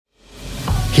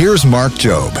Here's Mark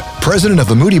Jobe, president of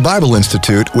the Moody Bible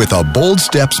Institute, with a Bold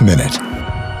Steps Minute.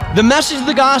 The message of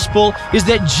the gospel is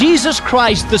that Jesus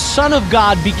Christ, the Son of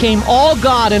God, became all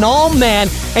God and all man,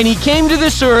 and he came to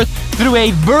this earth through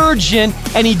a virgin,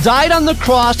 and he died on the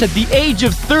cross at the age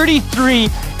of 33,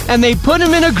 and they put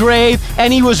him in a grave,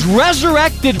 and he was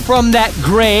resurrected from that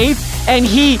grave, and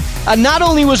he not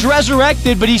only was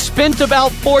resurrected, but he spent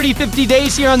about 40, 50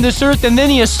 days here on this earth, and then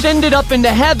he ascended up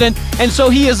into heaven, and so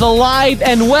he is alive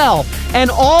and well. And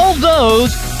all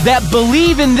those that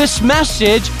believe in this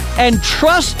message and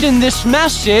trust in this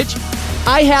message,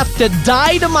 I have to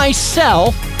die to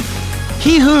myself.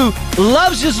 He who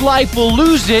loves his life will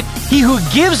lose it. He who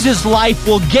gives his life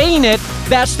will gain it.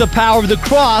 That's the power of the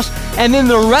cross. And then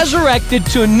they're resurrected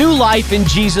to a new life in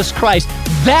Jesus Christ.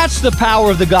 That's the power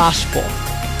of the gospel.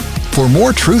 For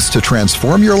more truths to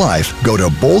transform your life, go to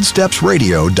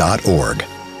boldstepsradio.org.